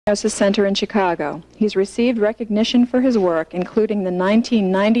Hypnosis Center in Chicago. He's received recognition for his work, including the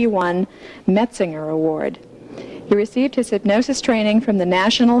 1991 Metzinger Award. He received his hypnosis training from the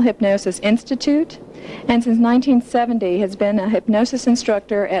National Hypnosis Institute, and since 1970 has been a hypnosis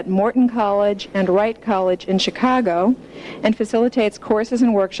instructor at Morton College and Wright College in Chicago, and facilitates courses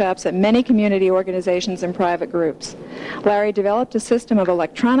and workshops at many community organizations and private groups. Larry developed a system of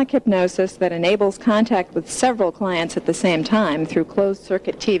electronic hypnosis that enables contact with several clients at the same time through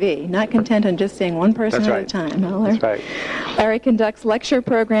closed-circuit TV, not content on just seeing one person at a time. That's right. Larry conducts lecture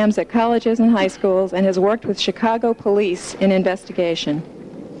programs at colleges and high schools and has worked with Chicago police in investigation.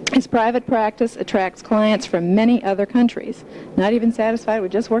 His private practice attracts clients from many other countries. Not even satisfied with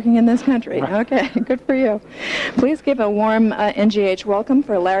just working in this country. Right. Okay, good for you. Please give a warm NGH welcome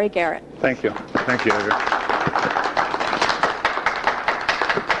for Larry Garrett. Thank you. Thank you, Edgar.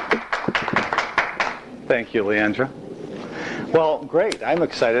 Thank you, Leandra. Well, great. I'm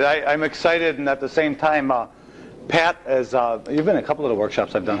excited. I'm excited, and at the same time, Pat, you've been in a couple of the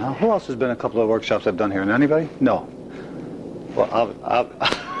workshops I've done. Huh? Who else has been in a couple of workshops I've done here? Anybody? No. Well,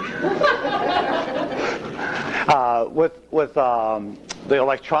 with the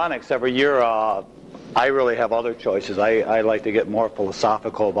electronics every year, I really have other choices. I like to get more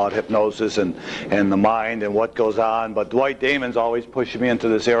philosophical about hypnosis and the mind and what goes on. But Dwight Damon's always pushing me into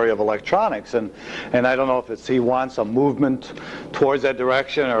this area of electronics, and I don't know if he wants a movement towards that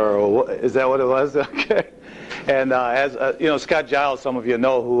direction, or is that what it was? Okay. And you know, Scott Giles, some of you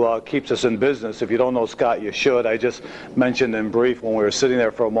know, who keeps us in business. If you don't know Scott, you should. I just mentioned in brief when we were sitting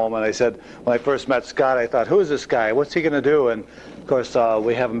there for a moment, I said, when I first met Scott, I thought, who is this guy? What's he going to do? And of course,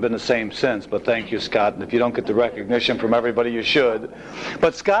 we haven't been the same since, but thank you, Scott. And if you don't get the recognition from everybody, you should.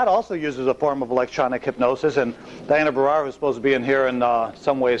 But Scott also uses a form of electronic hypnosis, and Diana Barrar, who's supposed to be in here in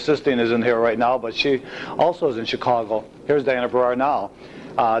some way assisting, is in here right now, but she also is in Chicago. Here's Diana Barrar now.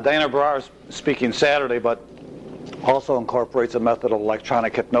 Diana Barrar is speaking Saturday, but also incorporates a method of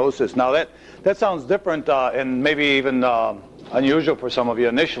electronic hypnosis. Now that sounds different and maybe even unusual for some of you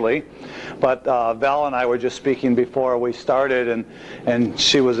initially, but Val and I were just speaking before we started, and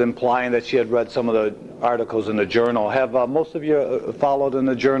she was implying that she had read some of the articles in the journal. Have most of you followed in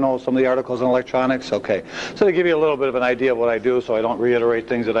the journal some of the articles on electronics? Okay. So to give you a little bit of an idea of what I do, so I don't reiterate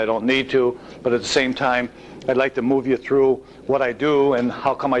things that I don't need to, but at the same time, I'd like to move you through what I do and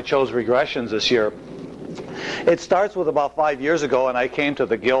how come I chose Regressions this year. It starts with about 5 years ago, and I came to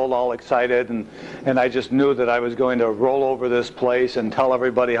the Guild all excited, and I just knew that I was going to roll over this place and tell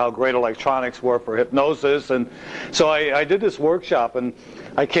everybody how great electronics were for hypnosis. And so I did this workshop, and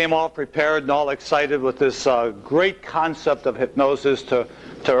I came all prepared and all excited with this great concept of hypnosis to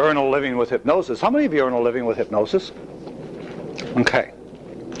earn a living with hypnosis. How many of you earn a living with hypnosis? Okay.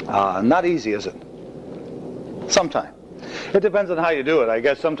 Not easy, is it? Sometime. It depends on how you do it. I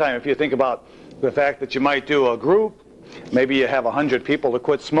guess sometime if you think about the fact that you might do a group, maybe you have 100 people to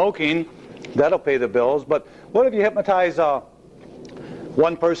quit smoking, that'll pay the bills. But what if you hypnotize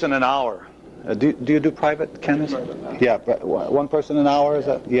one person an hour? Do you do private, Kenneth? Yeah, one person an hour, is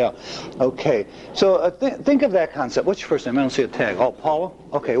that? Yeah. Okay. So think of that concept. What's your first name? I don't see a tag. Oh, Paula?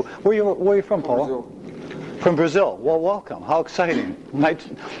 Okay. Where are you from, Paula? Brazil. From Brazil. Well, welcome. How exciting.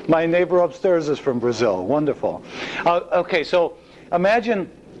 My neighbor upstairs is from Brazil. Wonderful. Okay, so imagine.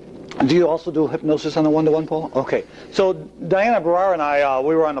 Do you also do hypnosis on a one-to-one, Paul? Okay. So Diana Barrar and I,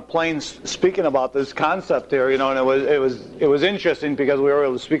 we were on the plane speaking about this concept here, you know, and it was interesting because we were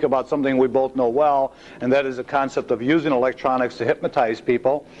able to speak about something we both know well, and that is the concept of using electronics to hypnotize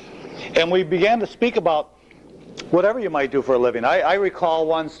people. And we began to speak about whatever you might do for a living. I recall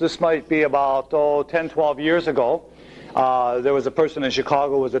once, this might be about 10, 12 years ago, there was a person in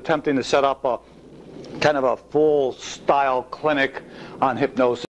Chicago who was attempting to set up a kind of a full-style clinic on hypnosis.